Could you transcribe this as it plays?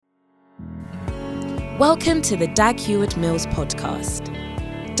Welcome to the Dag Heward-Mills podcast.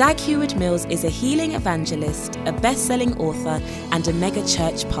 Dag Heward-Mills is a healing evangelist, a best-selling author, and a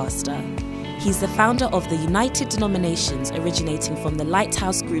mega-church pastor. He's the founder of the United Denominations, originating from the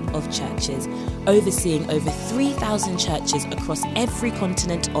Lighthouse Group of churches, overseeing over 3,000 churches across every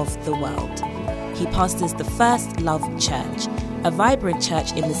continent of the world. He pastors the First Love Church, a vibrant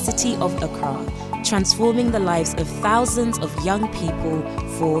church in the city of Accra, transforming the lives of thousands of young people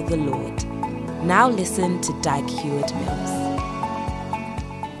for the Lord. Now listen to Dag Heward-Mills.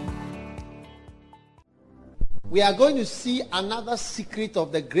 We are going to see another secret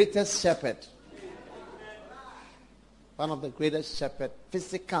of the greatest shepherd. One of the greatest shepherds,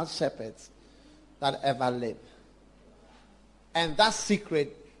 physical shepherds that ever lived. And that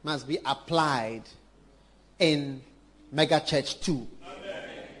secret must be applied in Mega Church 2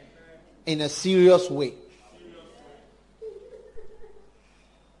 in a serious way.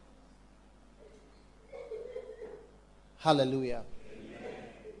 Hallelujah.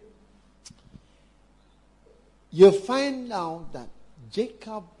 You find out that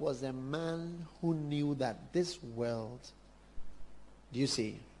Jacob was a man who knew that this world, do you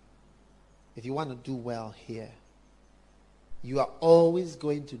see, if you want to do well here, you are always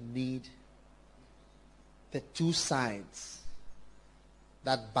going to need the two sides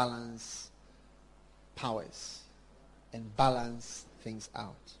that balance powers and balance things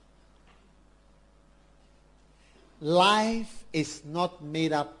out. Life is not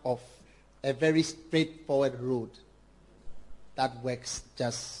made up of a very straightforward road that works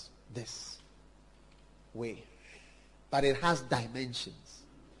just this way. But it has dimensions.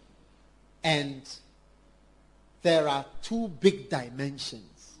 And there are two big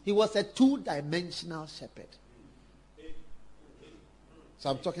dimensions. He was a two-dimensional shepherd. So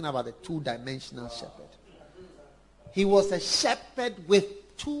I'm talking about a two-dimensional shepherd. He was a shepherd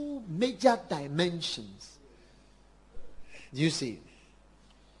with two major dimensions. Do you see?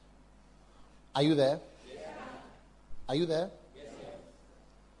 Are you there? Yes. Are you there? Yes.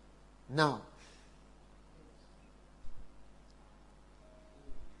 Now,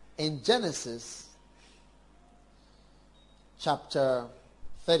 in Genesis chapter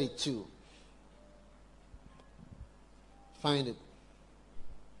 32, find it.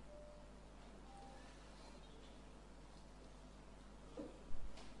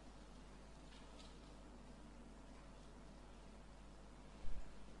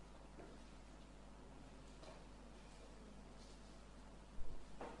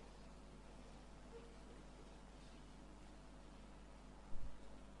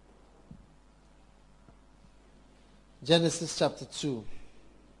 Genesis chapter 2.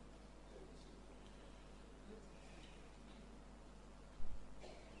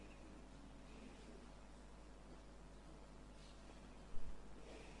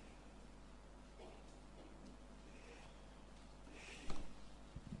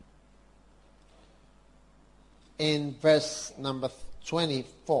 In verse number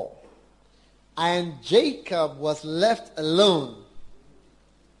 24. And Jacob was left alone,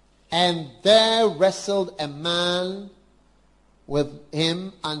 and there wrestled a man with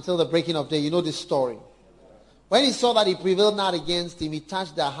him until the breaking of day. You know this story. When he saw that he prevailed not against him, he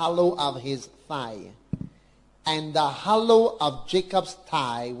touched the hollow of his thigh. And the hollow of Jacob's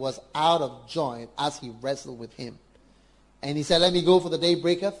thigh was out of joint as he wrestled with him. And he said, let me go, for the day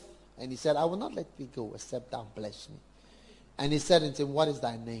breaketh. And he said, I will not let thee go, except thou bless me. And he said unto him, what is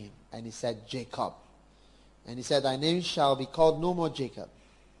thy name? And he said, Jacob. And he said, thy name shall be called no more Jacob,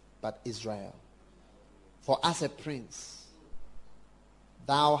 but Israel. For as a prince,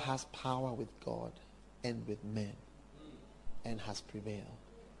 thou hast power with God and with men, and hast prevailed.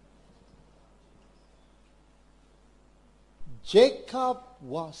 Jacob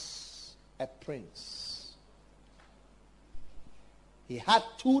was a prince. He had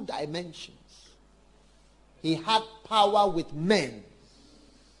two dimensions. He had power with men.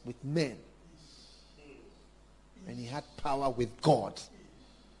 And he had power with God.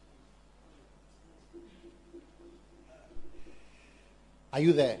 Are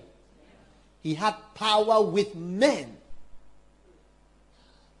you there? He had power with men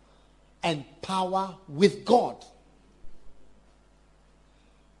and power with God.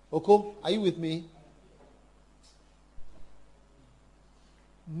 Okay, are you with me?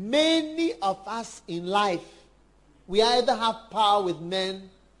 Many of us in life, we either have power with men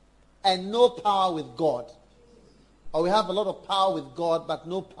and no power with God, or we have a lot of power with God but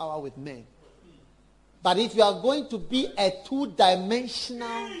no power with men. But if you are going to be a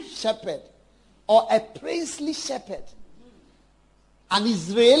two-dimensional shepherd or a princely shepherd, an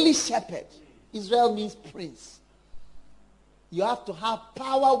Israeli shepherd, Israel means prince. You have to have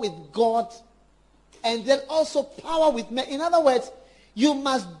power with God and then also power with men. In other words, you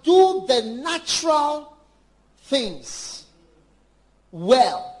must do the natural things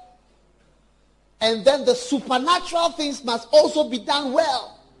well. And then the supernatural things must also be done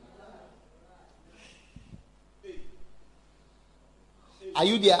well. Are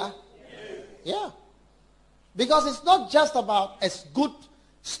you there? Yeah. Because it's not just about a good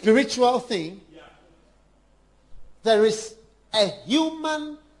spiritual thing. There is a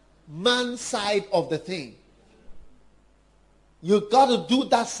human man side of the thing. You got to do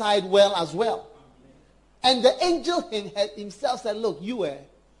that side well as well. And the angel himself said, look, you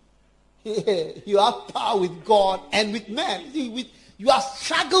have power with God and with men. You are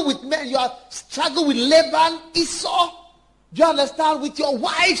struggle with men. You are struggle with Laban, Esau. Do you understand? With your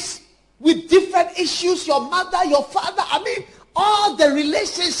wives, with different issues, your mother, your father. I mean, all the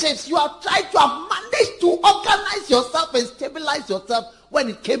relationships you have tried to have managed to organize yourself and stabilize yourself when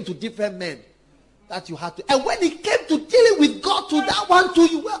it came to different men that you had to. And when it came to dealing with God to that one too,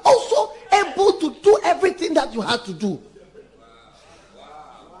 you were also able to do everything that you had to do.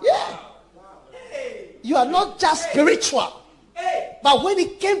 Yeah. You are not just spiritual. But when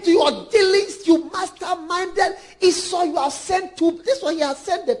it came to your dealings, you masterminded. Esau, you have sent two. This one, he has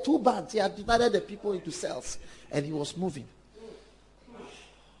sent the two bands. He had divided the people into cells. And he was moving.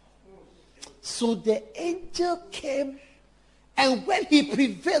 So the angel came. And when he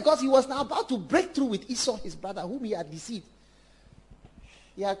prevailed, because he was now about to break through with Esau, his brother, whom he had deceived.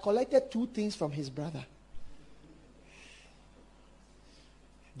 He had collected two things from his brother.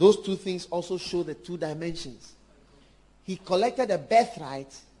 Those two things also show the two dimensions. He collected a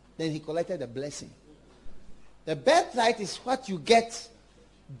birthright, then he collected a blessing. The birthright is what you get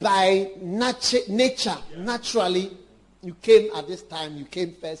by nature. Naturally, you came at this time, you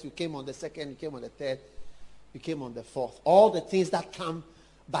came first, you came on the second, you came on the third, you came on the fourth. All the things that come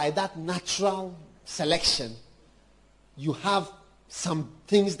by that natural selection, you have some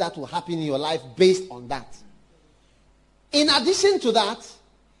things that will happen in your life based on that. In addition to that,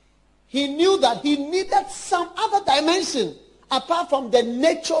 he knew that he needed some other dimension apart from the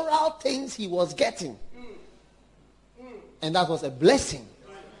natural things he was getting. And that was a blessing.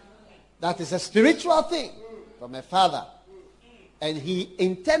 That is a spiritual thing from a father. And he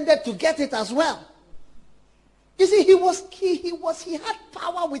intended to get it as well. You see, he had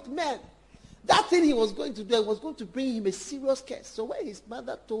power with men. That thing he was going to do was going to bring him a serious curse. So when his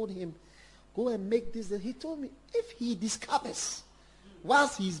mother told him, go and make this, he told me, if he discovers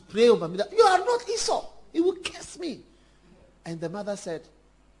whilst he's praying over me, that you are not Esau, he will curse me. And the mother said,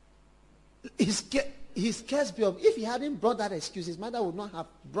 his curse be of, if he hadn't brought that excuse, his mother would not have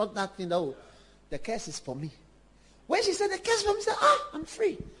brought that thing. Oh, the curse is for me. When she said the curse for me, he said, I'm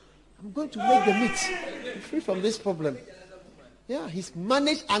free. I'm going to make the meat. I'm free from this problem. Yeah, he's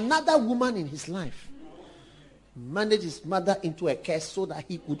managed another woman in his life. Managed his mother into a curse so that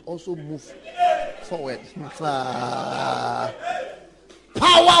he could also move forward.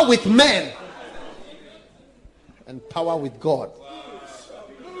 Power with men and power with God.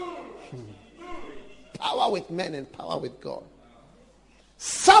 Power with men and power with God.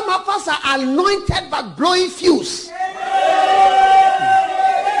 Some of us are anointed but blowing fuse.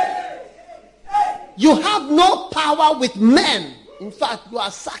 You have no power with men. In fact, you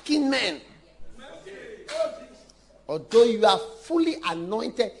are sucking men. Although you are fully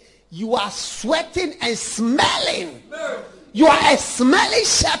anointed, you are sweating and smelling. You are a smelly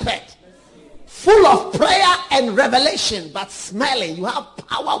shepherd, full of prayer and revelation, but smelling. You have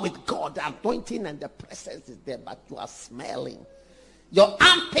power with God. The anointing and the presence is there, but you are smelling. Your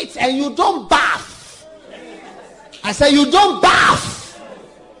armpits, and you don't bath. I say you don't bath.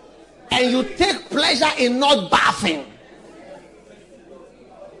 And you take pleasure in not bathing.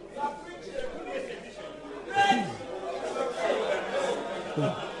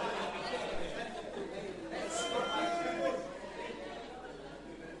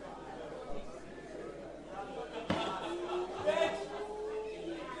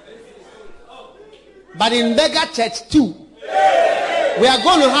 But in mega church 2, we are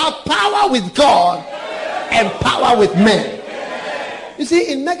going to have power with God and power with men. You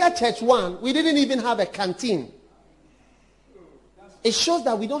see, in mega church 1, we didn't even have a canteen. It shows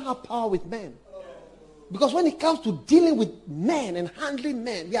that we don't have power with men. Because when it comes to dealing with men and handling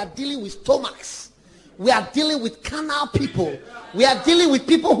men, we are dealing with stomachs. We are dealing with carnal people. We are dealing with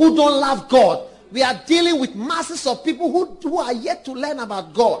people who don't love God. We are dealing with masses of people who are yet to learn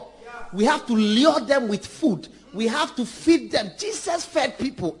about God. We have to lure them with food. We have to feed them. Jesus fed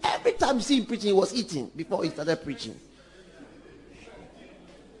people. Every time you see him preaching, he was eating before he started preaching.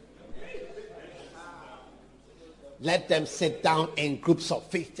 Let them sit down in groups of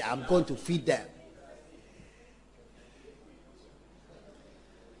 50. I'm going to feed them.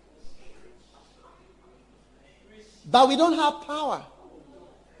 But we don't have power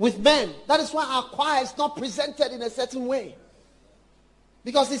with men. That is why our choir is not presented in a certain way.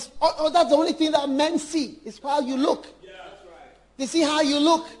 Because that's the only thing that men see. Is how you look. Yeah, that's right. They see how you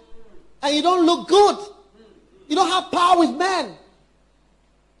look. And you don't look good. You don't have power with men.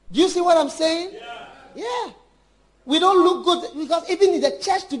 Do you see what I'm saying? Yeah. We don't look good. Because even in the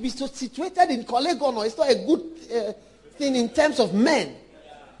church to be situated in Kolegono, it's not a good thing in terms of men.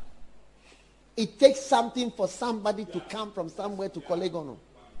 It takes something for somebody to come from somewhere to Kolegono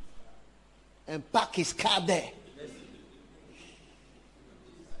and park his car there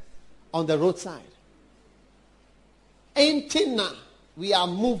on the roadside. In Tina, we are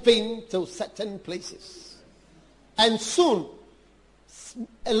moving to certain places. And soon,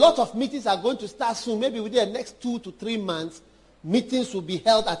 a lot of meetings are going to start soon. Maybe within the next 2 to 3 months, meetings will be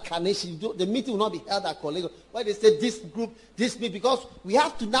held at Carnation. The meeting will not be held at Colego. Where they say this group, this meeting, because we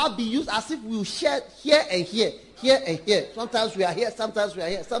have to now be used as if we will share here and here, here and here. Sometimes we are here, sometimes we are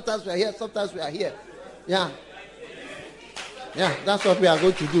here, sometimes we are here, sometimes we are here. Yeah. Yeah, that's what we are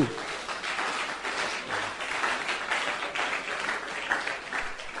going to do.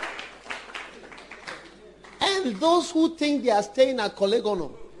 And those who think they are staying at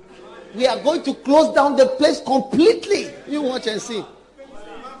Kolegono, we are going to close down the place completely. You watch and see.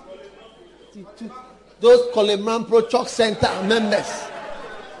 Those Coleman Pro Chalk Center members.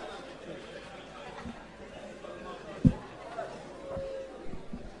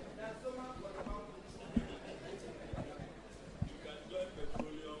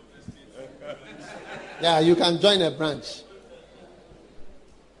 Yeah, you can join a branch.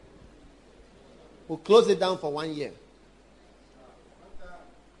 We'll close it down for 1 year.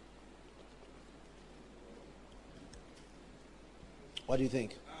 What do you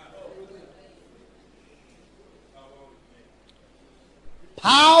think?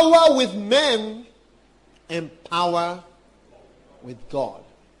 Power with men and power with God.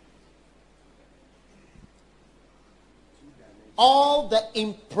 All the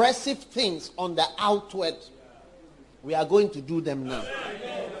impressive things on the outward, we are going to do them now.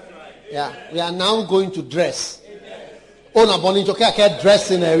 Yeah, we are now going to dress. Oh, no, Boninjoke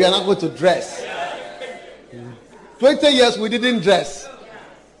dressing. We are not going to dress. 20 years we didn't dress.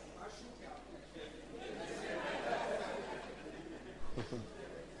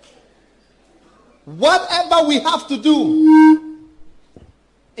 Whatever we have to do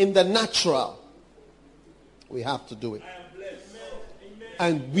in the natural, we have to do it.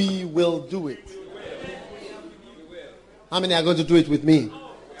 And we will do it. How many are going to do it with me?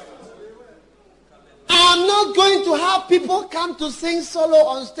 I'm not going to have people come to sing solo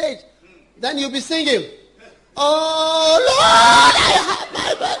on stage. Then you'll be singing, "Oh Lord, I have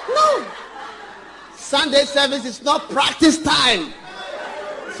my back." No. Sunday service is not practice time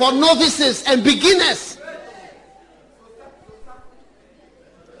for novices and beginners.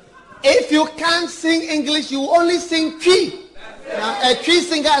 If you can't sing English, you only sing Twi. Now, a Twi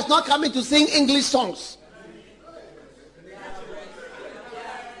singer is not coming to sing English songs.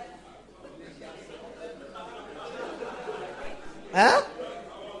 Huh?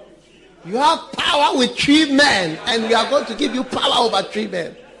 You have power with 3 men, and we are going to give you power over 3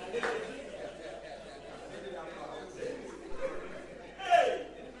 men.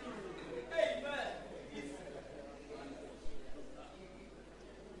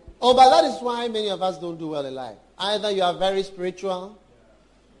 Oh, but that is why many of us don't do well in life. Either you are very spiritual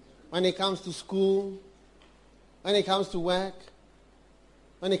when it comes to school, when it comes to work,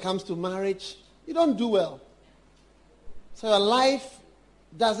 when it comes to marriage, you don't do well. So your life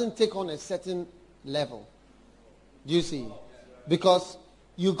doesn't take on a certain level. Do you see? Because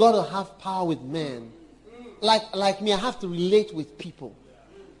you got to have power with men. Like me, I have to relate with people.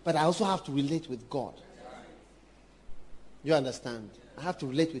 But I also have to relate with God. You understand? I have to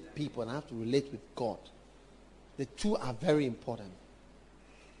relate with people and I have to relate with God. The two are very important.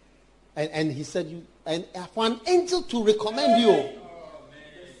 And he said, and for an angel to recommend you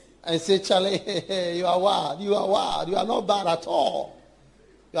and say, Charlie, you are wild, you are not bad at all.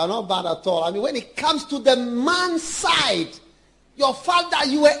 You are not bad at all. I mean, when it comes to the man's side, your father,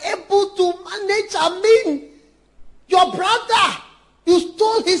 you were able to manage, your brother, you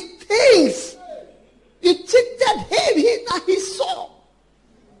stole his things. You cheated him, he saw.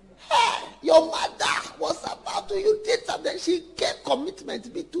 Hey, your mother was about to, you did something, she gave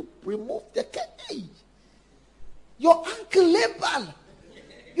commitment to remove the cage. Your uncle Laban,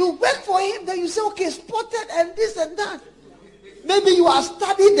 you wait for him, then you say, okay, spotted and this and that. Maybe you are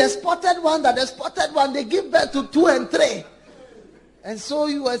studying the spotted one, that the spotted one, they give birth to 2 and 3. And so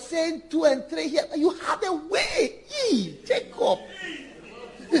you are saying 2 and 3 here. You have a way. Jacob.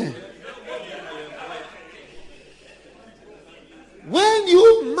 When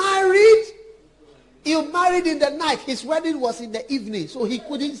you married in the night. His wedding was in the evening, so he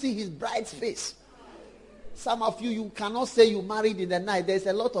couldn't see his bride's face. Some of you cannot say you married in the night. There's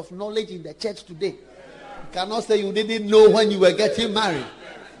a lot of knowledge in the church today. You cannot say you didn't know when you were getting married.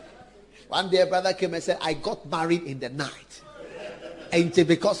 One day a brother came and said, I got married in the night. And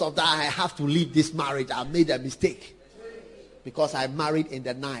because of that, I have to leave this marriage. I made a mistake. Because I married in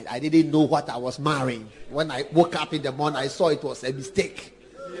the night. I didn't know what I was marrying. When I woke up in the morning, I saw it was a mistake.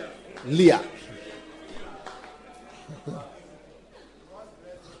 Leah.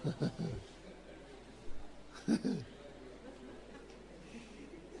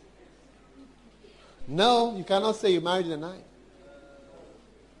 No, you cannot say you married in the night.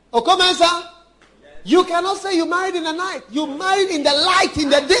 Okomensa, you cannot say you married in the night. You married in the light in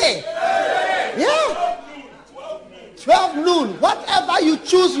the day. Yeah. 12 noon. Whatever you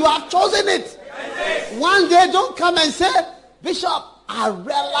choose, you have chosen it. One day, don't come and say, Bishop, I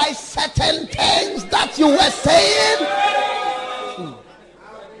realized certain things that you were saying.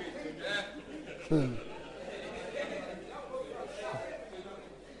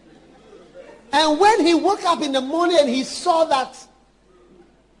 And when he woke up in the morning and he saw that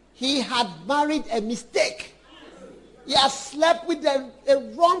he had married a mistake, he had slept with a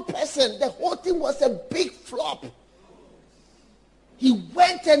wrong person, the whole thing was a big flop. He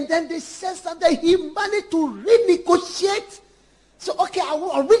went and then they said something, he managed to renegotiate. So, okay,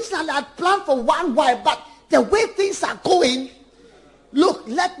 originally I had planned for one wife, but the way things are going, look,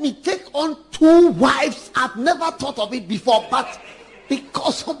 let me take on 2 wives. I've never thought of it before, but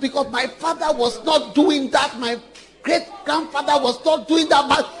because my father was not doing that, my great-grandfather was not doing that,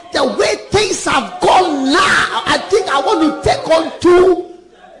 but the way things have gone now, I think I want to take on 2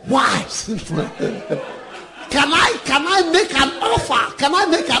 wives. Can I make an offer? Can I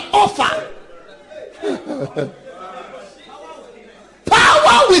make an offer?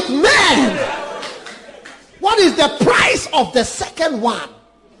 Power with men. What is the price of the second one?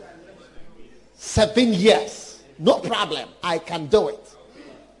 7 years. No problem. I can do it.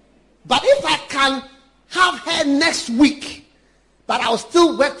 But if I can have her next week, but I'll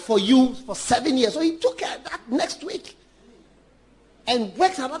still work for you for 7 years. So he took her that next week and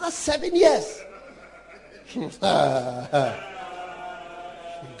worked another 7 years.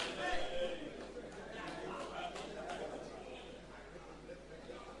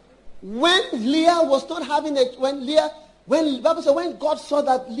 When Leah was not having it, when Bible said when God saw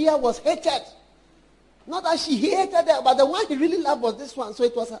that Leah was hated, not that she hated her, but the one he really loved was this one, so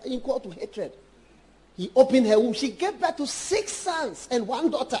it was equal to hatred. He opened her womb. She gave birth to 6 sons and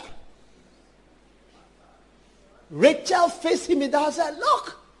 1 daughter. Rachel faced him in the house and said,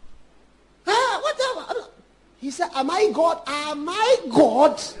 look, whatever. He said, am I God? Am I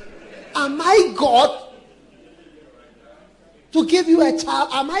God? Am I God to give you a child?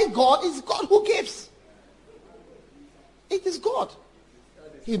 Am I God? It's God who gives. It is God.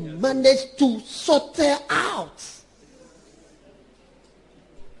 He managed to sort her out.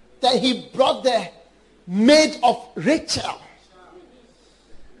 Then he brought the maid of Rachel.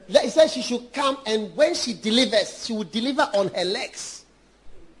 He said she should come, and when she delivers, she will deliver on her legs.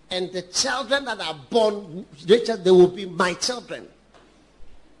 And the children that are born, Rachel, they will be my children.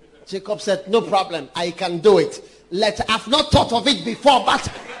 Jacob said, no problem, I can do it. I've not thought of it before,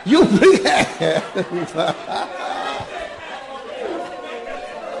 but you bring her.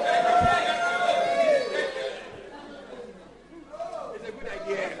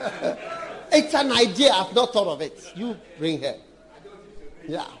 It's an idea. I've not thought of it. You bring her.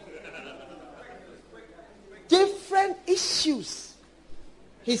 Yeah. Different issues.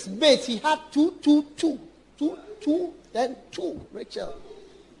 His mates, he had two, then 2, Rachel.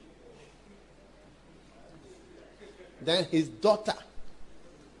 Then his daughter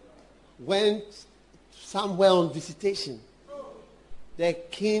went somewhere on visitation. The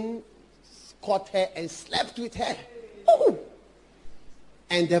king caught her and slept with her. Oh!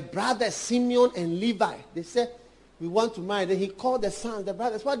 And the brothers, Simeon and Levi, they said, we want to marry. Then he called the sons, the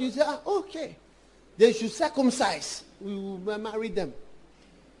brothers. What do you say? Okay. They should circumcise. We will marry them.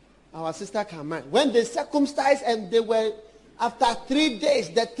 Our sister can marry. When they circumcised and they were, after 3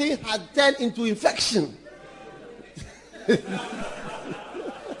 days, the thing had turned into infection.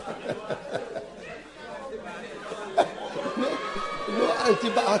 no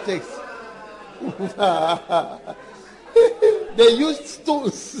antibiotics. They used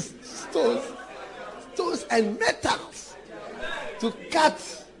stones and metals. to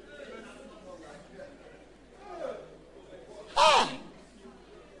cut.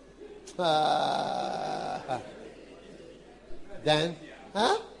 Then,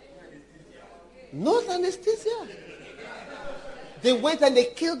 no anesthesia. They went and they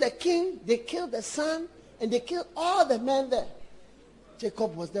killed the king, they killed the son, and they killed all the men there.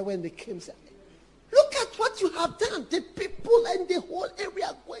 Jacob was there when they came and said, look at what you have done. The people and the whole area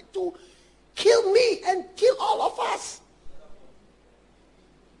are going to kill me and kill all of us.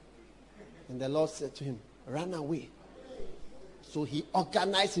 And the Lord said to him, run away. So he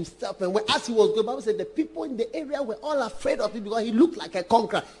organized himself, and as he was going, the Bible said the people in the area were all afraid of him because he looked like a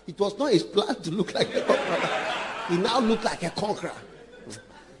conqueror. It was not his plan to look like a conqueror. He now looked like a conqueror.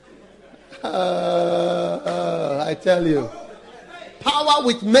 I tell you, power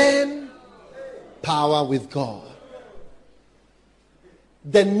with men, power with God.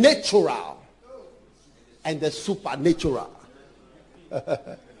 The natural and the supernatural.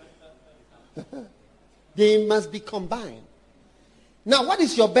 They must be combined. Now, what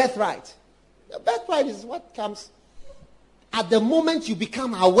is your birthright? Your birthright is what comes at the moment you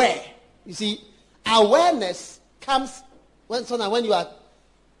become aware. You see, awareness comes when you are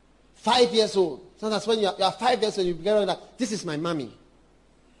 5 years old. Sometimes when you are 5 years old, you begin like, this is my mommy.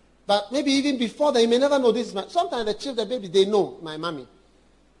 But maybe even before that, you may never know this is my. Sometimes the children, baby, they know my mommy.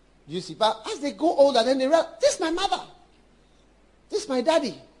 You see, but as they go older, then they realize, this is my mother. This is my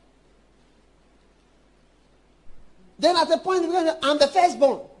daddy. Then at the point, I'm the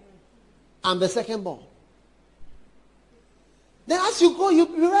firstborn. I'm the secondborn. Then as you go, you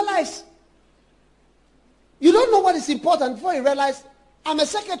realize, you don't know what is important before you realize, I'm a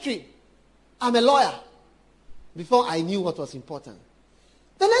secretary. I'm a lawyer. Before I knew what was important.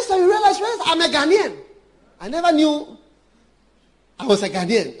 The next time you realize, I'm a Ghanaian. I never knew I was a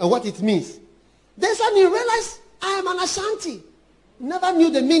Ghanaian and what it means. Then suddenly you realize, I am an Ashanti. Never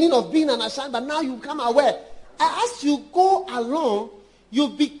knew the meaning of being an Ashanti, but now you become aware. As you go along, you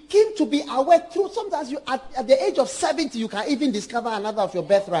begin to be aware through. Sometimes at the age of 70, you can even discover another of your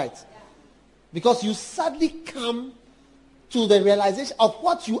birthrights. Because you suddenly come to the realization of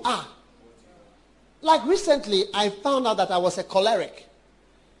what you are. Like recently, I found out that I was a choleric.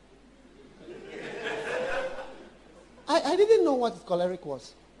 I didn't know what choleric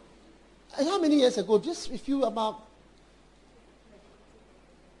was. How many years ago? Just a few about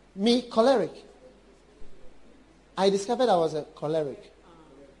me, choleric. I discovered I was a choleric.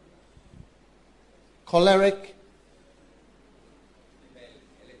 Choleric.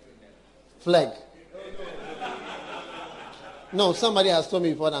 Phleg. No, somebody has told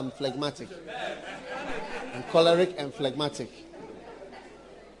me before that I'm phlegmatic. I'm choleric and phlegmatic.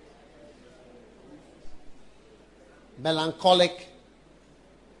 Melancholic.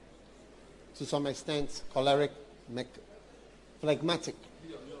 To some extent, choleric, phlegmatic.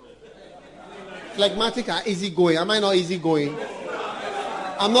 Phlegmatic are easygoing. Am I not easygoing?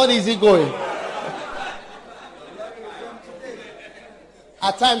 I'm not easygoing.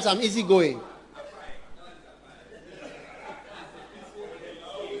 At times I'm easygoing.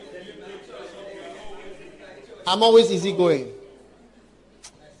 I'm always easygoing.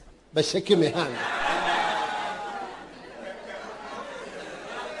 But shaking my hand.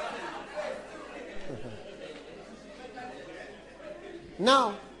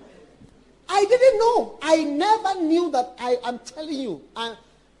 Now, I didn't know. I never knew that. I'm telling you.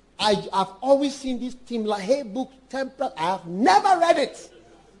 I've always seen this Timlahe book, Temperate. I have never read it.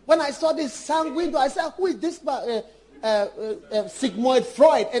 When I saw this sanguine, I said, who is this Sigmund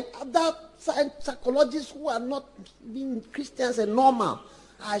Freud? And other psychologists who are not being Christians and normal.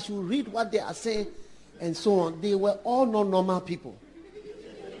 I should read what they are saying and so on. They were all not normal people.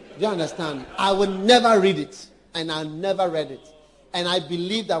 Do you understand? I will never read it. And I never read it. And I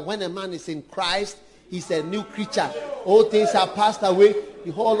believe that when a man is in Christ, he's a new creature. All things are passed away.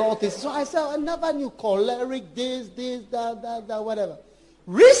 Behold, all things. So I said, I never knew choleric, this, that, whatever.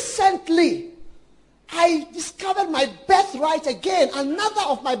 Recently, I discovered my birthright again. Another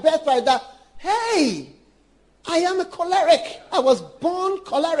of my birthright that, hey, I am a choleric. I was born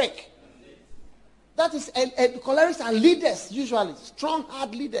choleric. That is, cholerics are leaders, usually. Strong,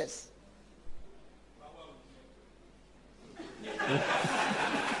 hard leaders.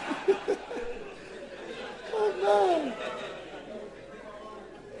 Oh, man.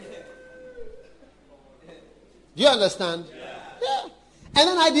 Do you understand? Yeah. And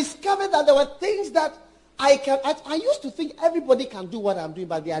then I discovered that there were things that I used to think everybody can do what I'm doing,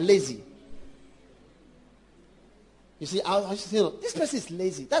 but they are lazy. You see, I used to say, no, this person is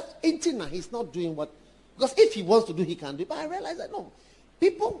lazy. That's 18 and he's not doing what, because if he wants to do, he can do it. But I realized that no,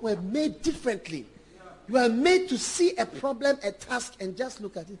 people were made differently. You are made to see a problem, a task, and just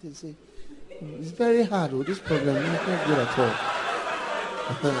look at it and say, it's very hard. Oh, this problem is not good at all.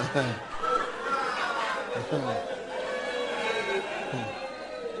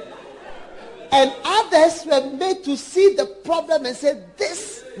 And others were made to see the problem and say,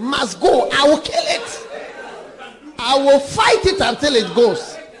 this must go. I will kill it. I will fight it until it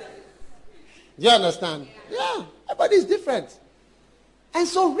goes. Do you understand? Yeah, everybody is different. And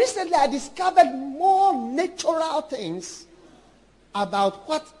so recently I discovered more natural things about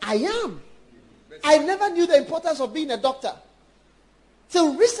what I am. I never knew the importance of being a doctor.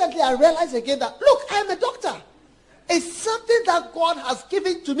 Till recently I realized again that, look, I am a doctor. It's something that God has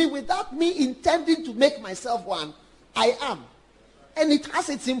given to me without me intending to make myself one. I am. And it has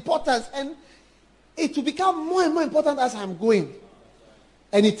its importance. And it will become more and more important as I'm going.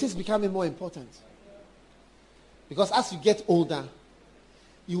 And it is becoming more important. Because as you get older,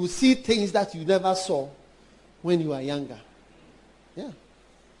 you will see things that you never saw when you were younger. Yeah.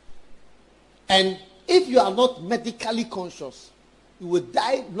 And if you are not medically conscious, you will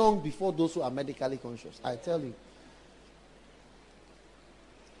die long before those who are medically conscious. I tell you.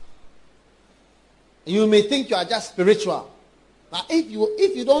 You may think you are just spiritual. But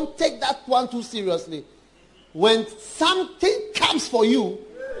if you don't take that one too seriously, when something comes for you,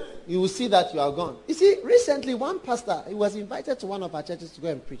 you will see that you are gone. You see, recently one pastor, he was invited to one of our churches to go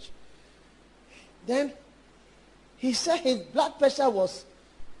and preach. Then he said his blood pressure was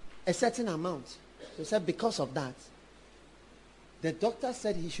a certain amount. So he said because of that, the doctor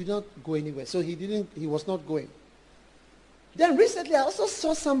said he should not go anywhere. So he was not going. Then recently I also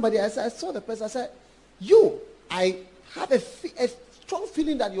saw somebody, I saw the person, I said, I have a strong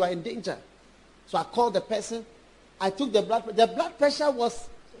feeling that you are in danger. So I called the person. I took the blood pressure. The blood pressure was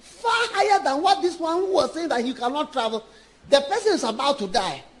far higher than what this one who was saying that he cannot travel. The person is about to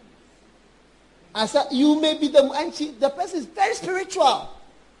die. I said, you may be the person is very spiritual.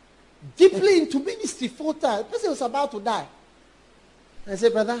 Deeply into ministry full time. The person was about to die. I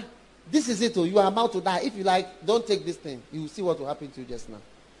said, brother, this is it. You are about to die. If you like, don't take this thing. You will see what will happen to you just now.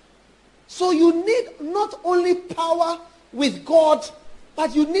 So you need not only power with God,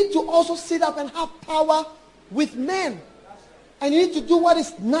 but you need to also sit up and have power with men. And you need to do what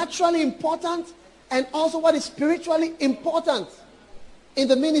is naturally important and also what is spiritually important in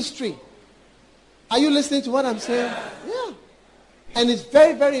the ministry. Are you listening to what I'm saying? Yeah. And it's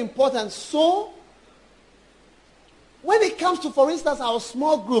very, very important. So, when it comes to, for instance, our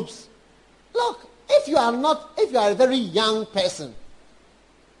small groups, look, if you are a very young person,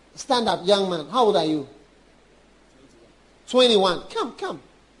 stand up, young man. How old are you? 21. Come.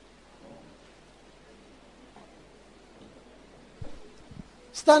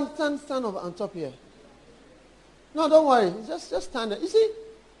 Stand on top here. No, don't worry. Just stand there. You see,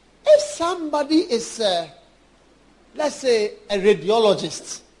 if somebody is, let's say, a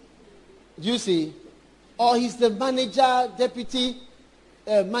radiologist, do you see? Or he's the deputy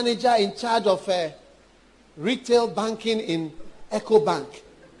manager in charge of retail banking in EcoBank.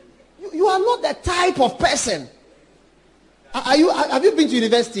 You are not the type of person. Have you been to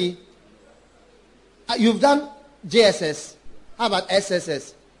university? You've done JSS. How about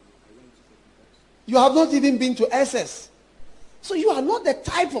SSS? You have not even been to SS. So you are not the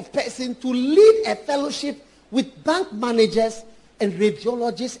type of person to lead a fellowship with bank managers and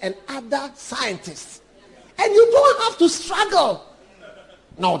radiologists and other scientists. And you don't have to struggle.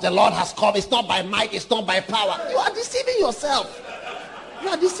 No, the Lord has come. It's not by might. It's not by power. You are deceiving yourself. You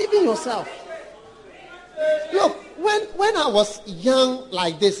are deceiving yourself. Look, when I was young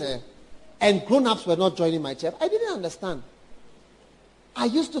like this, and grown-ups were not joining my church, I didn't understand. I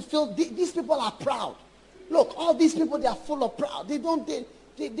used to feel these people are proud. Look, all these people, they are full of pride. They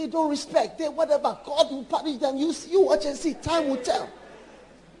don't respect. Whatever. God will punish them. You watch and see. Time will tell.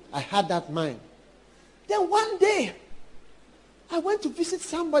 I had that mind. Then one day, I went to visit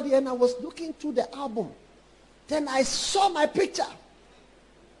somebody and I was looking through the album. Then I saw my picture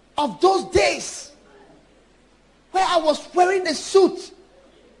of those days where I was wearing a suit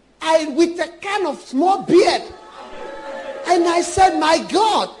with a kind of small beard. And I said, my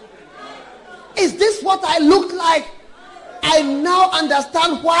God, is this what I look like? I now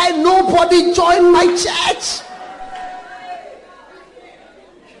understand why nobody joined my church.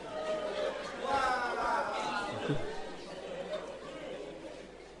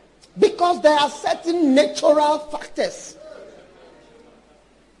 Because there are certain natural factors.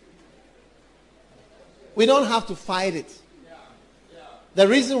 We don't have to fight it. The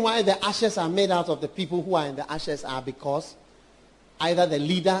reason why the ashes are made out of the people who are in the ashes are because either the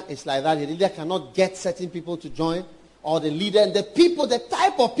leader is like that, the leader cannot get certain people to join, or the leader and the people, the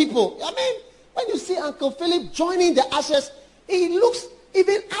type of people. I mean, When you see Uncle Philip joining the ushers, he looks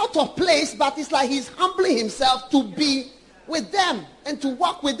even out of place, but it's like he's humbling himself to be with them and to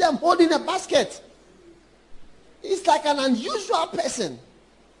walk with them holding a basket. He's like an unusual person.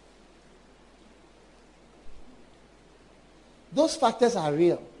 Those factors are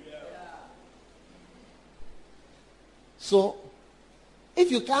real. So,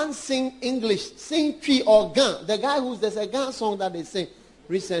 if you can't sing English, sing Twi or Gan. The guy there's a Gan song that they sing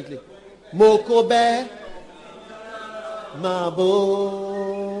recently. Mokobe,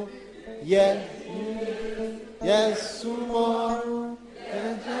 Mabo, yes, yes, sumo,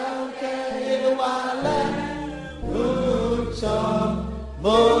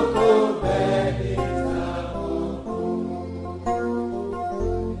 Mokobe.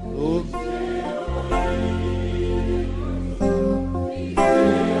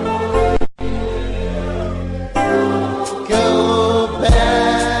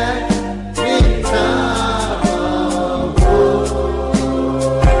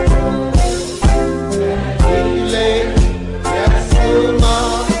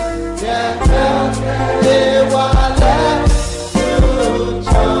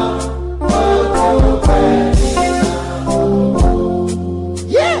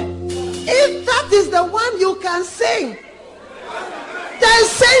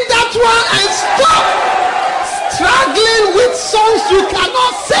 And stop struggling with songs you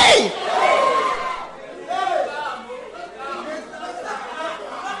cannot sing.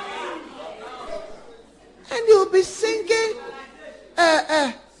 And you'll be singing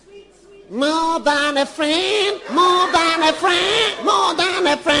more than a friend, more than a friend, more than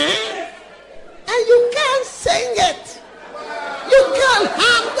a friend. And you can't sing it. You can't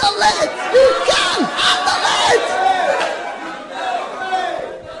handle it. You can't handle it.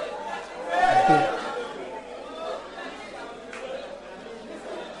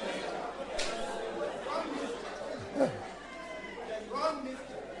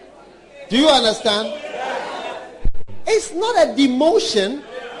 Do you understand? It's not a demotion.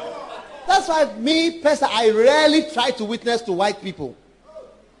 That's why me, personally, I rarely try to witness to white people.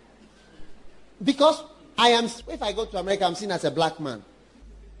 Because if I go to America, I'm seen as a black man.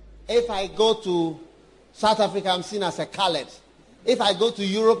 If I go to South Africa, I'm seen as a colored. If I go to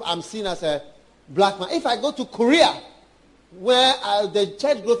Europe, I'm seen as a black man. If I go to Korea, where the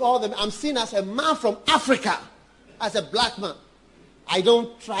church group, all of them, I'm seen as a man from Africa, as a black man. I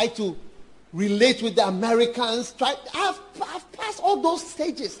don't try to relate with the Americans. I've passed all those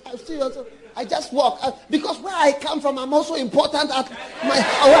stages. I just walk because where I come from, I'm also important at where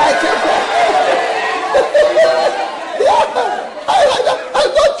I came from.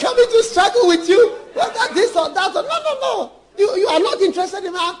 I'm not coming to struggle with you. Whether this or that. No. You are not interested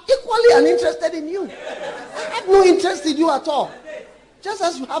in me. I'm equally uninterested in you. I have no interest in you at all. Just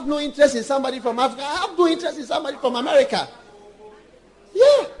as you have no interest in somebody from Africa, I have no interest in somebody from America.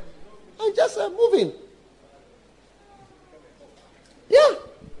 Yeah. I'm just moving. Yeah.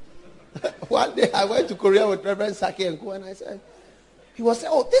 One day I went to Korea with Reverend Saki and Ko, and I said, he was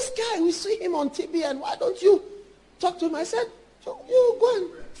saying, oh, this guy, we see him on TV, and why don't you talk to him? I said, you go and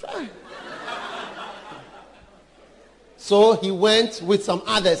try. So he went with some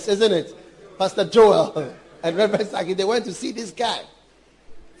others, isn't it? Pastor Joel and Reverend Saki, they went to see this guy.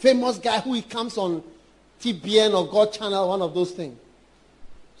 Famous guy who he comes on TBN or God Channel, one of those things.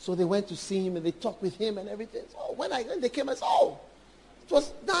 So they went to see him and they talked with him and everything. So when they came, I said, oh, it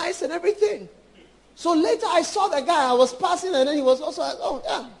was nice and everything. So later I saw the guy, I was passing and then he was also, oh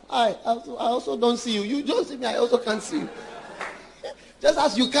yeah, I also don't see you. You don't see me, I also can't see you. Just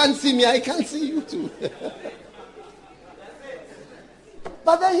as you can't see me, I can't see you too.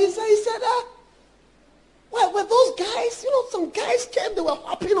 But then he said, well, were those guys, some guys came, they were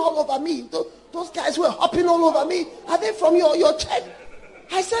hopping all over me. Those guys were hopping all over me. Are they from your church?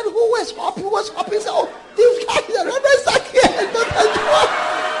 I said, who was hopping? Who was hopping? He said, oh, these guys, the Reverend Saki and Dr. Joel,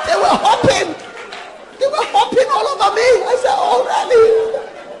 they were hopping. They were hopping all over me. I said, oh, really?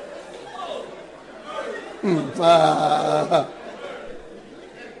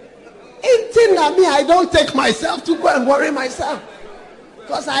 I don't take myself to go and worry myself.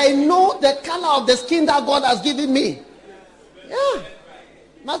 Because I know the color of the skin that God has given me. Yeah.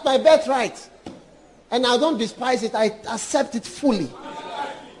 That's my birthright. And I don't despise it. I accept it fully.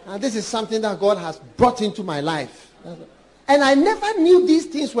 And this is something that God has brought into my life. And I never knew these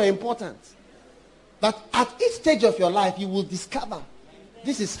things were important. But at each stage of your life, you will discover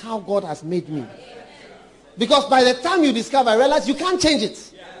this is how God has made me. Because by the time you discover, realize you can't change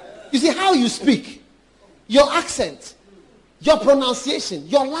it. You see how you speak, your accent, your pronunciation,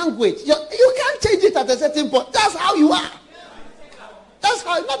 your language, you can't change it at a certain point. That's how you are. That's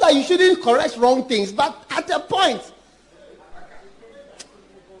how, not that you shouldn't correct wrong things, but at a point,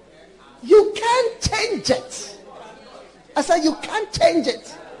 you can't change it. I said, you can't change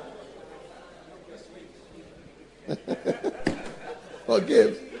it.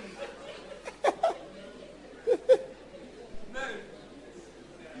 Forgive.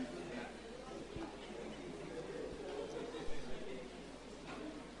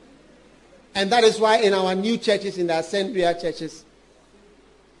 And that is why in our new churches, in the Assembly churches,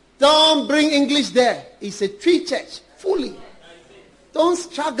 don't bring English there. It's a tree church, fully. Don't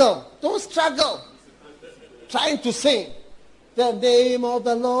struggle. Don't struggle. Trying to sing the name of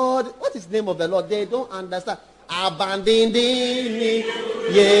the Lord. What is the name of the Lord? They don't understand. Abandini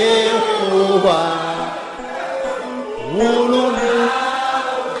Yehovah.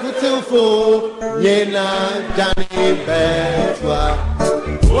 Beautiful Yena Jani Betwa.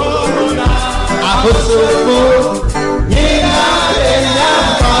 Ahusufu Yena Yena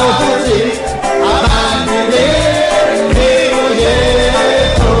Pauhuti. Abandini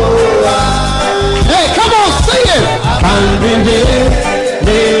Yehovah. Hey, come on, sing it. Abandini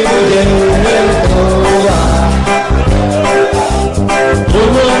Yehovah.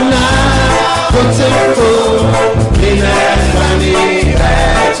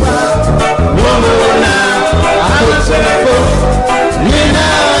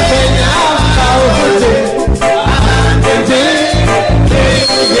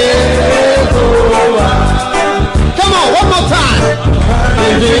 Come on, one more time.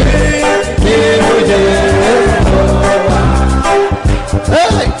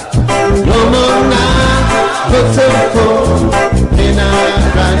 Hey,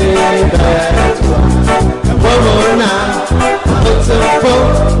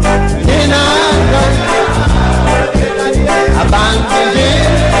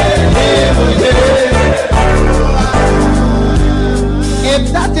 if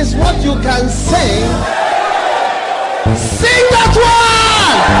that is what you can sing, sing that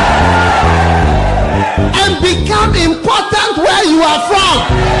one and become important where you are from.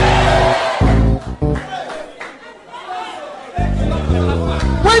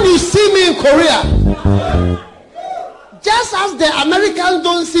 When you see me in Korea, just as the Americans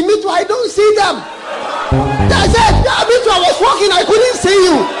don't see me too, I don't see them. They said, yeah, me too, I was walking, I couldn't see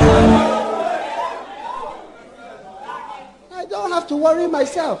you. I don't have to worry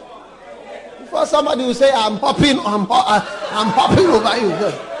myself. Before somebody will say, I'm hopping over you.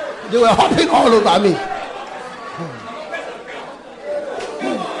 They were hopping all over me.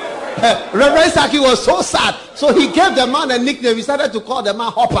 Reverend Saki was so sad, so he gave the man a nickname. He started to call the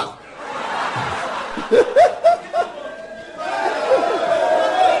man Hopper.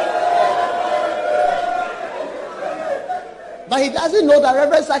 But he doesn't know that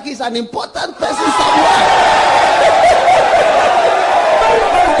Reverend Saki is an important person somewhere.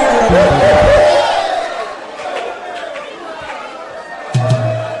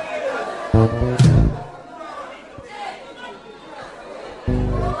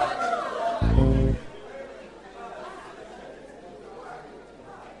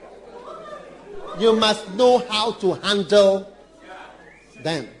 You must know how to handle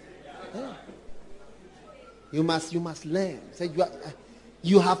them. Yeah. You must learn. So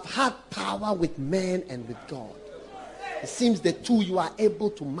you have had power with men and with God. It seems the two, you are able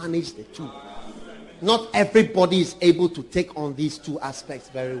to manage the two. Not everybody is able to take on these two aspects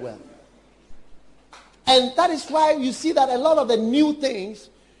very well. And that is why you see that a lot of the new things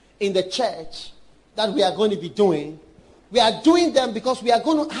in the church that we are going to be doing, we are doing them because we are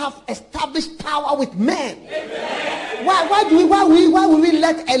going to have established power with men. Amen. Why will we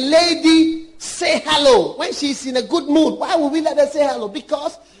let a lady say hello when she's in a good mood? Why will we let her say hello?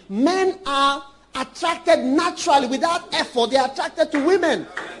 Because men are attracted naturally without effort. They are attracted to women.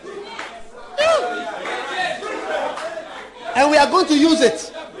 Yeah. And we are going to use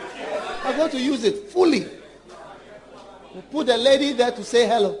it. We are going to use it fully. We put a lady there to say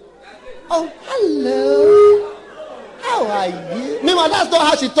hello. Oh, hello. How are you? Meanwhile, that's not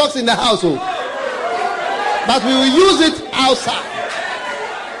how she talks in the household. But we will use it outside.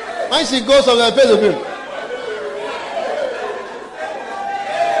 When she goes on the face of him.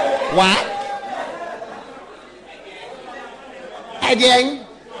 What? Again?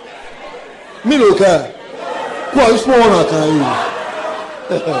 Miloka. Quite small at time.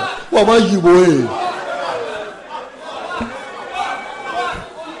 What about you, boy?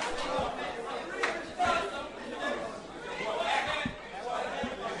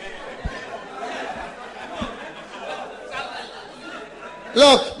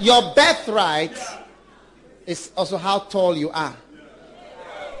 Look, your birthright is also how tall you are.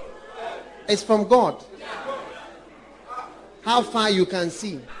 It's from God. how far you can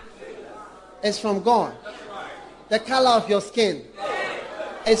see, is from God. The color of your skin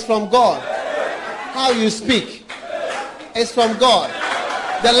is from God. How you speak is from God.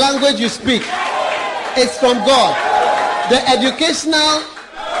 The language you speak is from God. The educational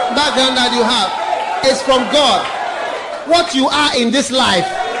background that you have is from God. What you are in this life,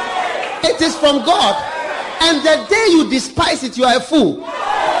 it is from God. And the day you despise it, you are a fool.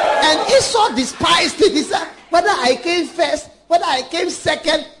 And Esau despised it. He said, whether I came first, whether I came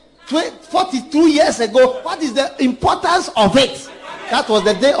second, 42 years ago, what is the importance of it? That was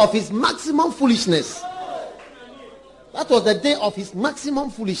the day of his maximum foolishness. That was the day of his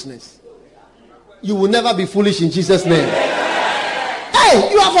maximum foolishness. You will never be foolish in Jesus' name. Hey,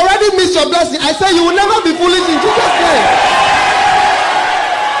 you have already missed your blessing. I say you will never be foolish in Jesus' name.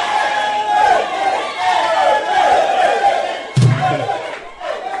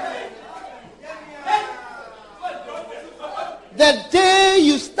 The day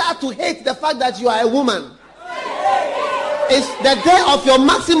you start to hate the fact that you are a woman is the day of your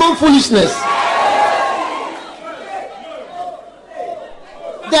maximum foolishness.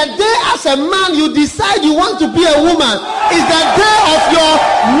 The day as a man you decide you want to be a woman is the day of your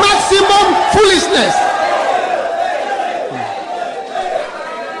maximum foolishness.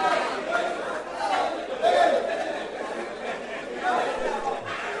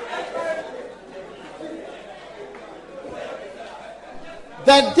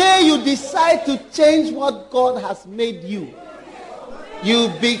 The day you decide to change what God has made you, you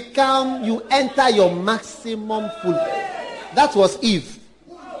enter your maximum foolishness. That was Eve.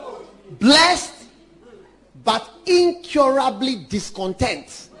 Blessed, but incurably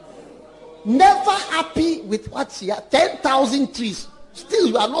discontent. Never happy with what she had. 10,000 trees. Still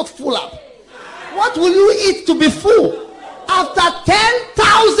you are not full up. What will you eat to be full? After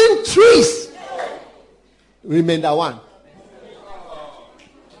 10,000 trees. Remainder one.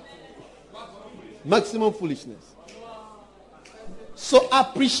 Maximum foolishness. So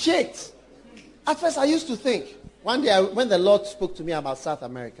appreciate. At first I used to think, one day when the Lord spoke to me about South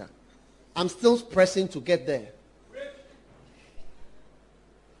America, I'm still pressing to get there.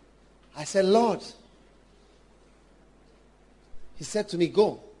 I said, Lord. He said to me,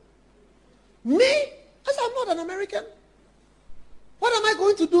 go. Me? I said, I'm not an American. What am I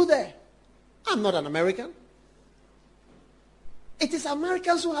going to do there? I'm not an American. It is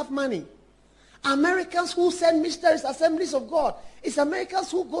Americans who have money. Americans who send missionaries, Assemblies of God. It's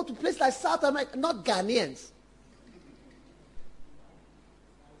Americans who go to places like South America, not Ghanaians.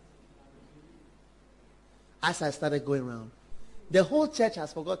 As I started going around, the whole church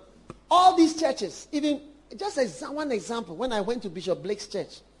has forgot. All these churches, even just as one example, when I went to Bishop Blake's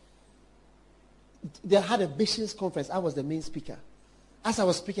church, they had a missions conference. I was the main speaker. As I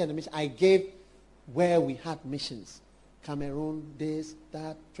was speaking at the mission, I gave where we had missions. Cameroon, this,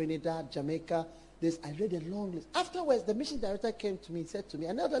 that, Trinidad, Jamaica, this. I read a long list. Afterwards, the mission director came to me and said to me,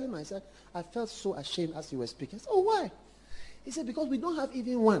 and I told him, I said, I felt so ashamed as you were speaking. I said, oh, why? He said, because we don't have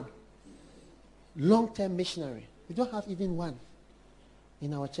even one long-term missionary. We don't have even one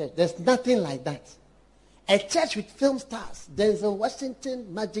in our church. There's nothing like that. A church with film stars, Denzel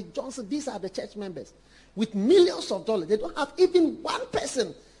Washington, Magic Johnson, these are the church members with millions of dollars. They don't have even one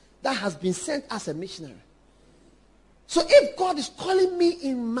person that has been sent as a missionary. So if God is calling me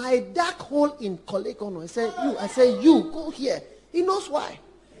in my dark hole in Kolegono, I say, you, go here. He knows why.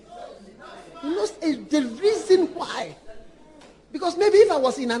 He knows the reason why. Because maybe if I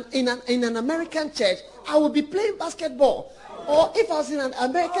was in an American church, I would be playing basketball. Or if I was in an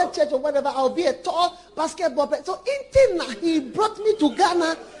American church or whatever, I would be a tall basketball player. So in Tina, he brought me to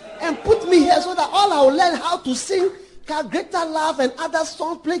Ghana and put me here so that all I will learn how to sing Greater Love and other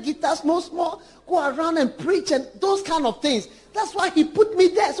songs, play guitars, no small, go around and preach and those kind of things. That's why he put me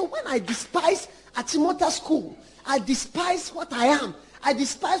there. So when I despise Achimota School, I despise what I am. I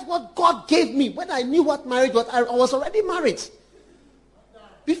despise what God gave me. When I knew what marriage was, I was already married.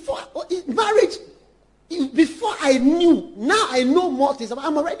 Before I knew, now I know more things.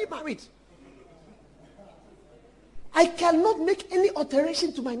 I'm already married. I cannot make any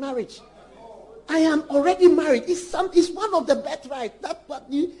alteration to my marriage. I am already married. It's one of the birthright. That what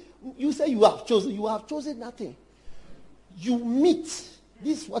you say you have chosen. You have chosen nothing. You meet.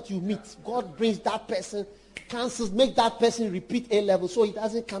 This is what you meet. God brings that person, cancels, make that person repeat A level so he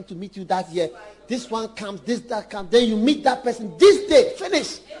doesn't come to meet you that year. This one comes, that comes. Then you meet that person this day.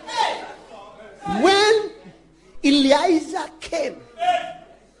 Finish. When Eliezer came,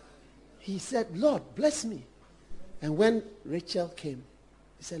 he said, Lord, bless me. And when Rachel came,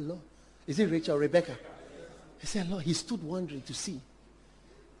 he said, Lord, is it Rachel or Rebecca? He said, Lord, he stood wondering to see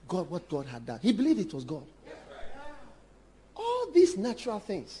what God had done. He believed it was God. All these natural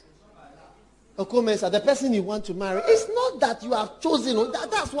things. Okomesa, the person you want to marry, it's not that you have chosen.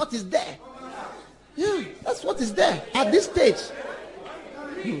 That's what is there. Yeah, that's what is there at this stage.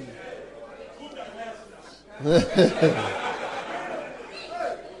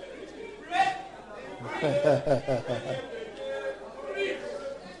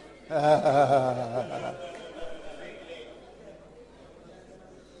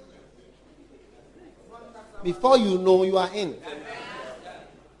 Before you know, you are in.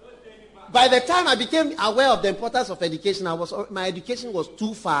 By the time I became aware of the importance of education, my education was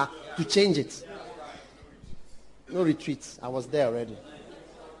too far to change it. No retreats. I was there already.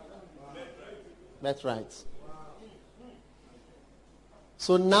 That's right.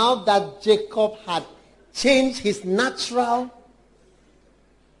 So now that Jacob had changed his natural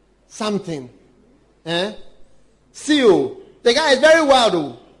something, see you, the guy is very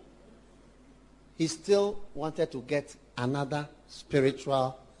wild. He still wanted to get another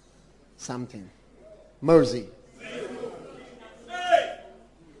spiritual something. Mercy.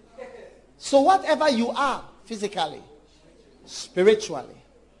 So whatever you are physically, spiritually,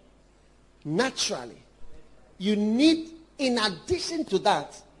 naturally, you need, in addition to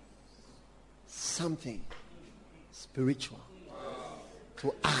that, something spiritual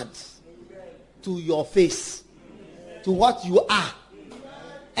to add to your face, to what you are.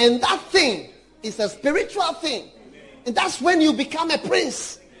 And that thing is a spiritual thing. And that's when you become a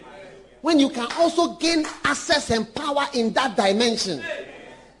prince. When you can also gain access and power in that dimension.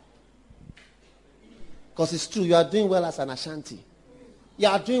 Because it's true, you are doing well as an Ashanti. You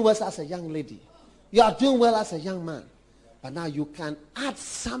are doing well as a young lady. You are doing well as a young man. But now you can add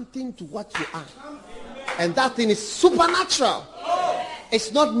something to what you are. And that thing is supernatural.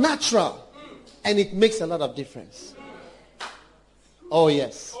 It's not natural. And it makes a lot of difference. Oh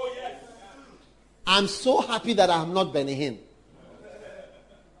yes. I'm so happy that I'm not Benny Hinn.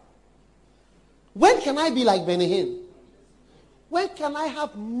 When can I be like Benny Hinn? When can I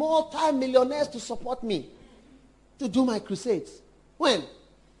have multi-millionaires to support me to do my crusades? When?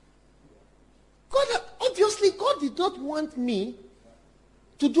 Obviously, God did not want me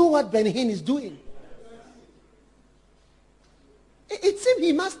to do what Benny Hinn is doing. It seemed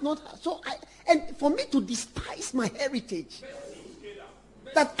he must not have. And for me to despise my heritage,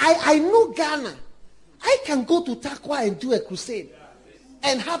 that I know Ghana, I can go to Takwa and do a crusade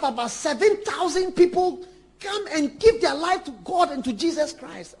and have about 7,000 people come and give their life to God and to Jesus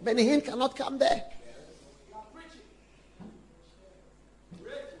Christ. Benny Hinn cannot come there.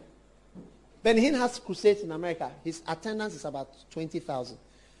 Benny Hinn has crusades in America. His attendance is about 20,000.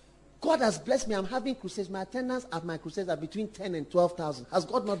 God has blessed me. I'm having crusades. My attendance at my crusades are between 10 and 12,000. Has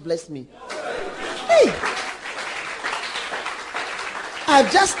God not blessed me? Hey!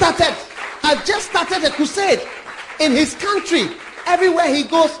 I've just started a crusade in his country. Everywhere he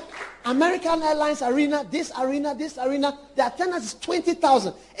goes, American Airlines arena, this arena, the attendance is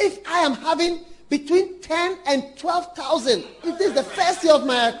 20,000. If I am having between 10 and 12,000, if this is the first year of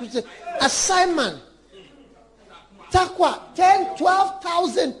my crusade assignment, Takwa, 10,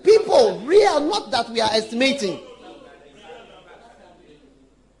 12,000 people, real, not that we are estimating.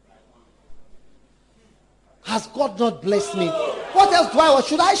 Has God not blessed me? What else do I want?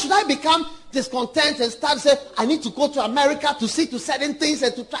 Should I become discontent and start saying, I need to go to America to see to certain things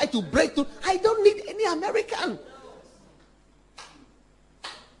and to try to break through? I don't need any American.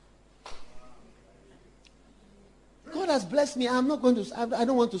 God has blessed me. I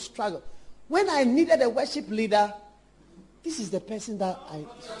don't want to struggle. When I needed a worship leader, this is the person that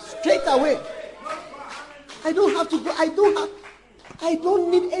straight away, I don't have to go. I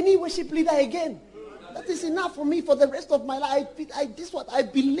don't need any worship leader again. That is enough for me for the rest of my life. This is what I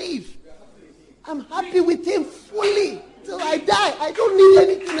believe. I'm happy with him fully till I die. I don't need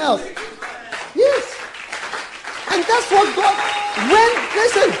anything else. Yes. And that's what God,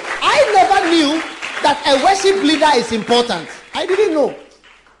 listen, I never knew that a worship leader is important. I didn't know.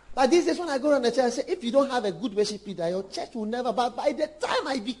 But these days when I go around the church, I say, if you don't have a good worship leader, your church will never. But by the time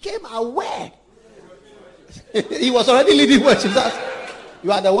I became aware, he was already leading worship.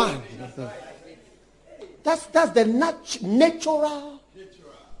 You are the one. That's the natural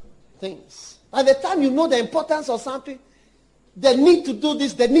things. By the time you know the importance of something, the need to do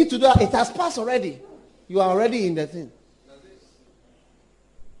this, the need to do that, it has passed already. You are already in the thing.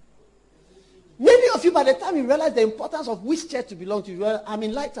 Many of you, by the time you realize the importance of which church to belong to, I'm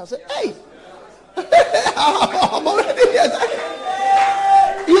in Lighthouse. Say, hey, I'm already here.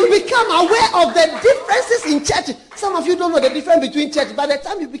 You become aware of the differences in church. Some of you don't know the difference between church. By the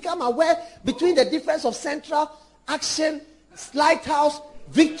time you become aware between the difference of Central, Action, Lighthouse,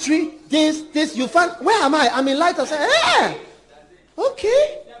 Victory, this, you find, where am I? I'm in Lighthouse. Hey,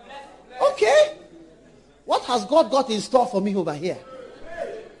 Okay. Okay. What has God got in store for me over here?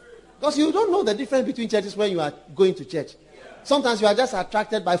 Because you don't know the difference between churches when you are going to church. Sometimes you are just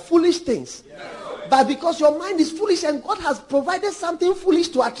attracted by foolish things. But because your mind is foolish and God has provided something foolish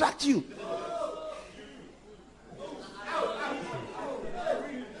to attract you.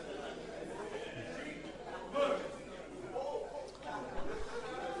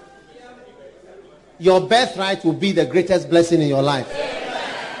 Your birthright will be the greatest blessing in your life.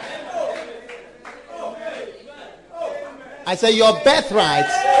 I say your birthright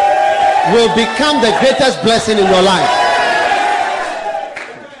will become the greatest blessing in your life.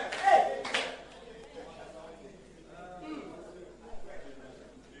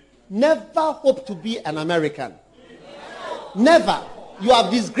 Never hope to be an American. Never. You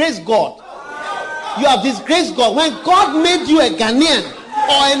have disgraced God. You have disgraced God. When God made you a Ghanaian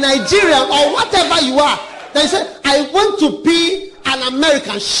or a Nigerian or whatever you are, then you say, I want to be an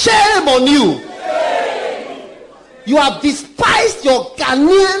American. Shame on you. You have despised your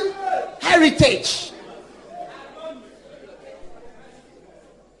Ghanaian heritage.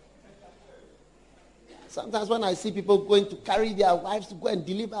 Sometimes when I see people going to carry their wives to go and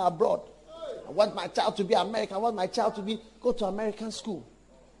deliver abroad, I want my child to be American. I want my child to go to American school.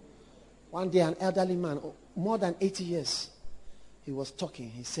 One day an elderly man, more than 80 years, he was talking.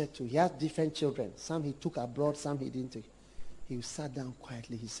 He said he had different children. Some he took abroad, some he didn't take. He sat down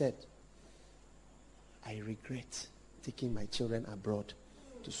quietly. He said, I regret taking my children abroad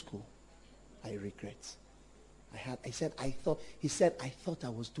to school. I regret. He said, I thought I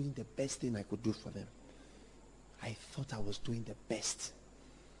was doing the best thing I could do for them. I thought I was doing the best.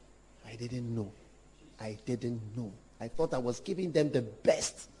 I didn't know. I thought I was giving them the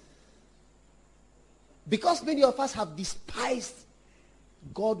best. Because many of us have despised,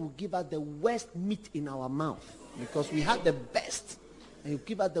 God will give us the worst meat in our mouth. Because we had the best. And He'll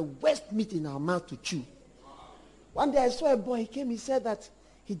give us the worst meat in our mouth to chew. One day I saw a boy, he came, he said that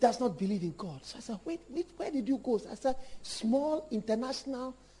he does not believe in God. So I said, wait, where did you go? So I said, small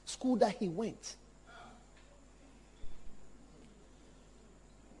international school that he went.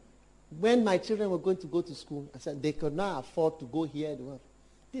 When my children were going to go to school, I said, they could not afford to go here.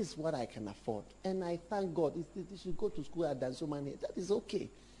 This is what I can afford. And I thank God. They should go to school at Dansomani. That is okay.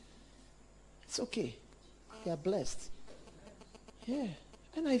 It's okay. They are blessed. Yeah.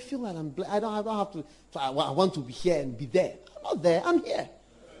 And I feel that I'm blessed. I don't have to, I want to be here and be there. I'm not there. I'm here.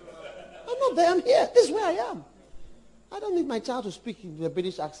 I'm not there. I'm here. This is where I am. I don't need my child to speak in a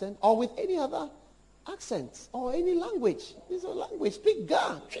British accent or with any other accents or any language. This is a language. Speak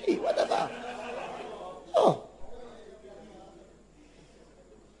Ga, Tree, whatever. Oh.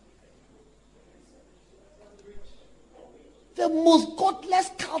 The most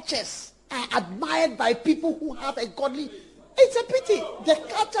godless cultures are admired by people who have a godly. It's a pity. The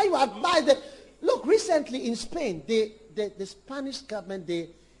culture you admire. Look, recently in Spain, the Spanish government, they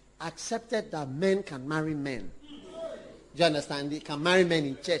accepted that men can marry men. Do you understand? They can marry men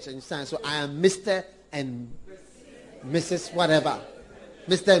in church and sign. So I am Mr. and Mrs. whatever.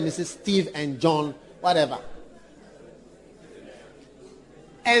 Mr. and Mrs. Steve and John, whatever.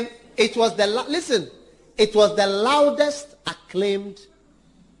 And it was it was the loudest acclaimed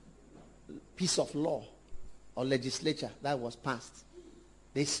piece of law or legislature that was passed.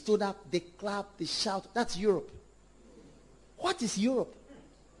 They stood up, they clapped, they shouted. That's Europe. What is Europe?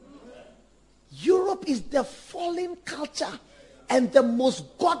 Europe is the fallen culture, and the most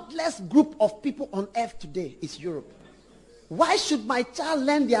godless group of people on earth today is Europe. Why should my child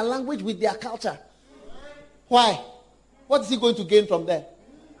learn their language with their culture? Why? What is he going to gain from there?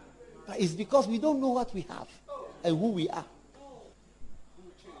 It's because we don't know what we have and who we are.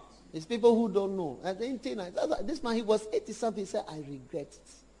 It's people who don't know. This man, he was 80-something. He said, I regret it.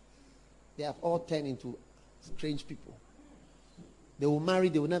 They have all turned into strange people. They will marry,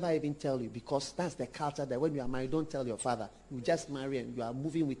 they will never even tell you, because that's the culture that when you are married, don't tell your father. You just marry and you are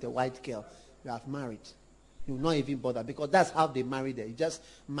moving with a white girl. You have married. You will not even bother, because that's how they marry there. You just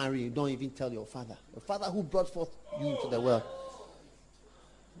marry, you don't even tell your father. The father who brought forth you into the world.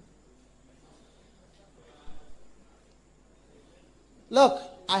 Look,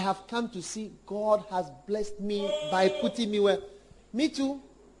 I have come to see God has blessed me by putting me where. Me too.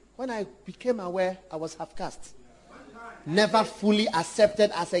 When I became aware, I was half caste. Never fully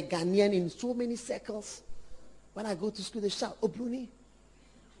accepted as a Ghanaian in so many circles. When I go to school, they shout, Obroni,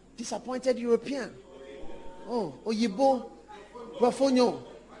 disappointed European. Oh, Oyibo, Wafonyo.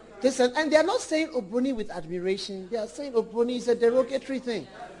 And they are not saying Obroni with admiration. They are saying Obroni is a derogatory thing.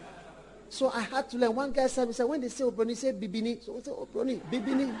 So I had to learn. One guy said, when they say Obroni, say Bibini. So we say Obroni,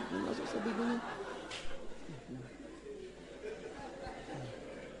 Bibini. You also say Bibini.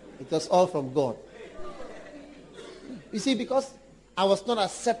 It was all from God. You see, because I was not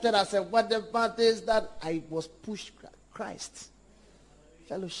accepted as a whatever it is that I was pushed Christ.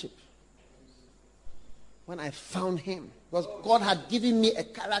 Fellowship. When I found him, because God had given me a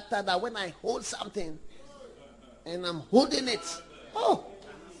character that when I hold something and I'm holding it,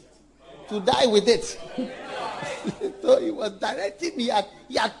 to die with it. So he was directing me.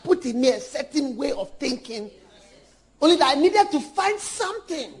 He had put in me a certain way of thinking. Only that I needed to find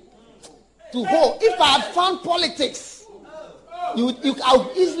something to hold. If I had found politics, I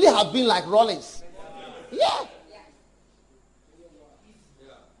would easily have been like Rollins. Yeah.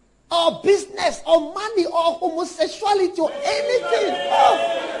 Or business, or money, or homosexuality, or anything.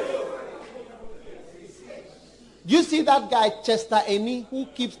 Do you see that guy, Chester Eni, who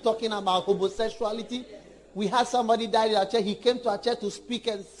keeps talking about homosexuality? We had somebody die in our church. He came to our church to speak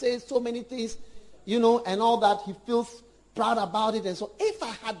and say so many things, and all that. He feels proud about it. And so if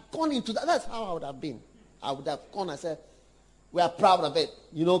I had gone into that, that's how I would have been. I would have gone and said, we are proud of it.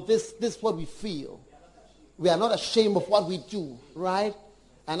 This is what we feel. We are not ashamed of what we do, right?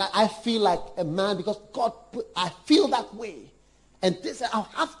 And I feel like a man because God I feel that way. And this, I'll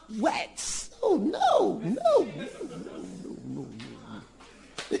have words. Oh, no.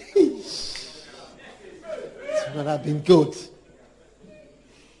 This would have been good.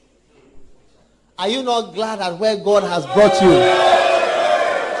 Are you not glad at where God has brought you?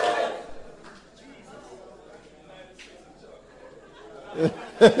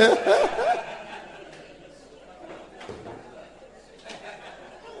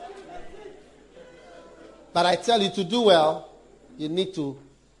 But I tell you, to do well, you need to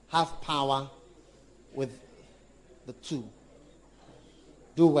have power with the two.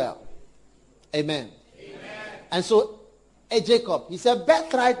 Do well. Amen. And so, Jacob, he said,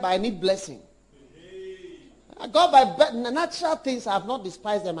 birthright, but I need blessing. God, by natural things, I have not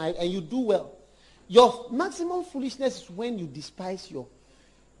despised them, and you do well. Your maximum foolishness is when you despise your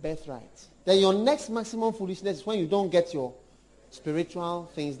birthright. Then your next maximum foolishness is when you don't get your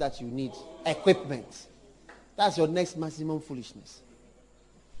spiritual things that you need. Equipment. That's your next maximum foolishness.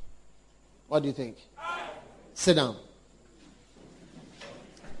 What do you think? Sit down.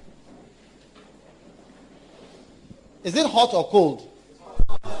 Is it hot or cold?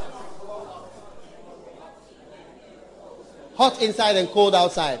 Hot inside and cold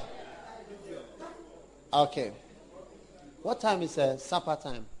outside. Okay. What time is supper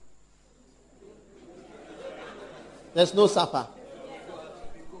time? There's no supper.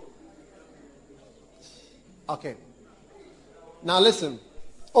 Okay. Now listen.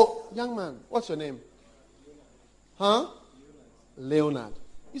 Oh, young man, what's your name? Huh? Leonard.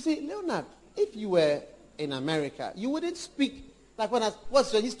 You see, Leonard, if you were in America, you wouldn't speak like when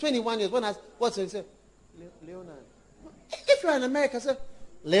he's 21 years. What's your name? Say, Leonard. If you're in America, say,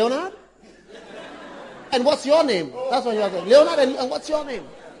 Leonard? And what's your name? That's what you're saying. Leonard, and what's your name?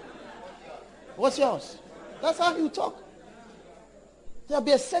 What's yours? That's how you talk. There'll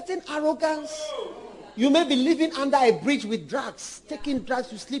be a certain arrogance. You may be living under a bridge with drugs, taking drugs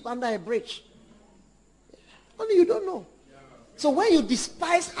to sleep under a bridge. Only you don't know. So when you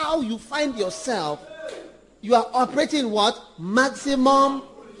despise how you find yourself, you are operating what? Maximum.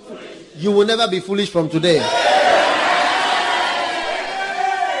 You will never be foolish from today.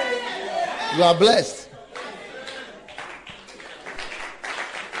 You are blessed.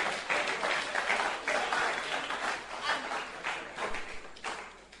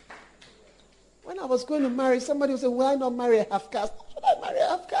 When I was going to marry, somebody would say, why not marry a half caste? Should I marry a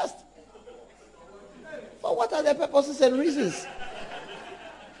half caste? For what are the purposes and reasons?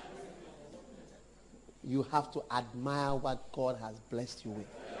 You have to admire what God has blessed you with.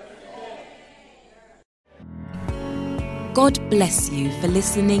 God bless you for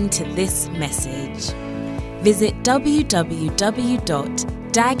listening to this message. Visit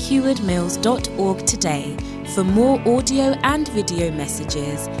www.daghewardmills.org today for more audio and video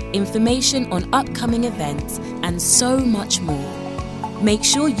messages, information on upcoming events, and so much more. Make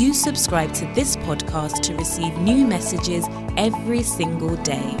sure you subscribe to this podcast to receive new messages every single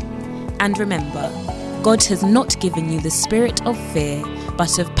day. And remember, God has not given you the spirit of fear,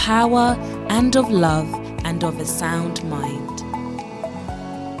 but of power and of love and of a sound mind.